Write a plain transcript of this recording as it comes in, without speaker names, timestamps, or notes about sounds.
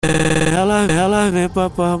Ela vem pra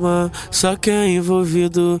Parma, só que é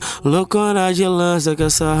envolvido. Loucona de lança, quer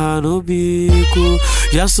sarrar no bico.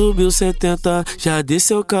 Já subiu 70, já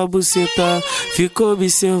desceu cabuceta. Ficou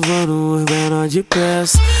observando os menor de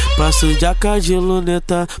pés. Passo de AK de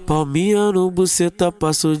luneta, palminha no buceta.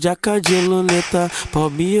 Passo de AK de luneta,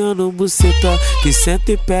 palminha no buceta. Que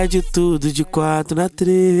senta e pede tudo de quatro na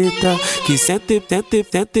treta. Que senta e tenta e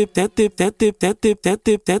tenta e tenta e tenta e tenta e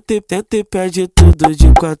tenta e tenta e tenta e pede tudo de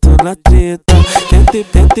quatro na treta.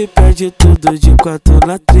 Tenta e pede tudo de quatro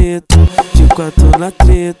na treta. De quatro na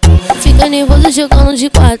treta. Fica nervoso jogando de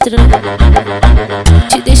quatro,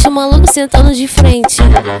 te deixa maluco sentando de frente.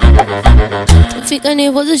 Fica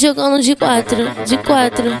nervoso jogando de quatro, de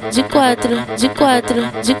quatro, de quatro, de quatro,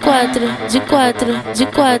 de quatro, de quatro, de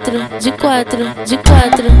quatro, de quatro, de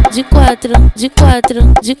quatro, de quatro, de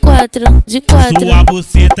quatro, de quatro, de quatro. Sua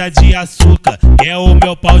buceta de açúcar é o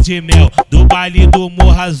meu pau de mel do baile do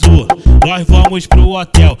Morro Azul. Nós vamos pro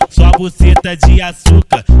hotel. Sua buceta de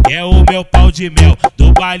açúcar é o meu pau de mel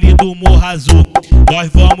do baile do Morro Azul. Nós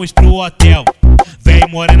vamos pro hotel. Vem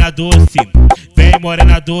morena doce, vem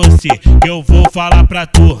morena doce, que eu vou falar pra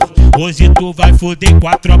tu. Hoje tu vai foder com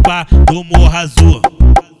a tropa do Morro Azul.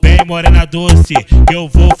 Vem morena doce, que eu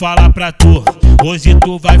vou falar pra tu. Hoje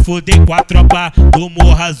tu vai foder com a tropa do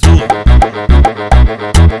Morro Azul.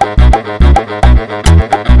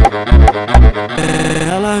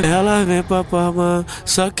 Ela vem pra Parma,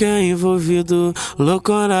 só que é envolvido.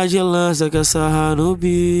 Loucona de lança, quer sarrar no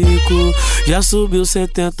bico. Já subiu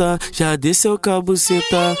 70, já desceu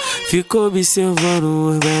cabuceta. Ficou observando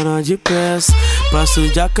os menor de pés. Passo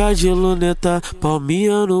de AK de luneta,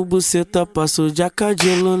 palminha no buceta. Passo de AK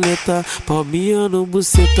de luneta, palminha no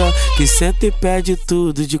buceta. Que senta e pede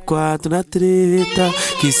tudo de quatro na treta.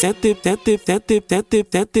 Que senta e tenta e tenta e tenta e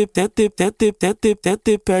tenta e tenta e tenta e tenta e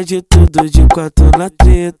tenta e pede tudo de quatro na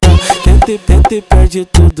treta. Tenta e pede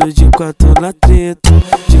tudo de quatro na treta.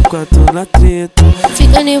 De quatro na treta.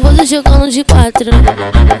 Fica nervoso jogando de quatro,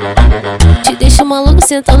 te deixa maluco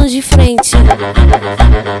sentando de frente.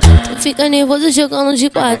 Fica nervoso jogando de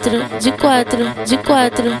quatro, de quatro, de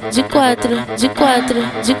quatro, de quatro, de quatro,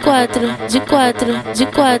 de quatro, de quatro, de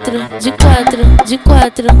quatro, de quatro, de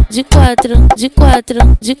quatro, de quatro, de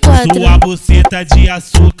quatro, de quatro. Sua buceta de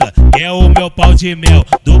açúcar é o meu pau de mel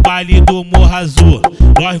do baile do Morro Azul.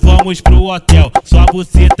 Nós vamos pro hotel. Sua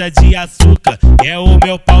buceta de açúcar é o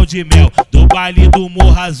meu pau de mel do baile do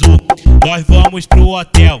Morro Azul. Nós vamos pro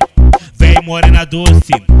hotel. Vem morena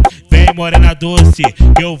doce, vem morena doce,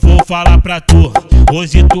 que eu vou falar pra tu.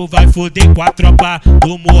 Hoje tu vai foder com a tropa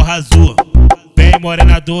do Morro Azul. Vem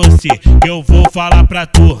morena doce, que eu vou falar pra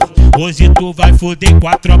tu. Hoje tu vai foder com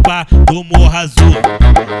a tropa do Morro Azul.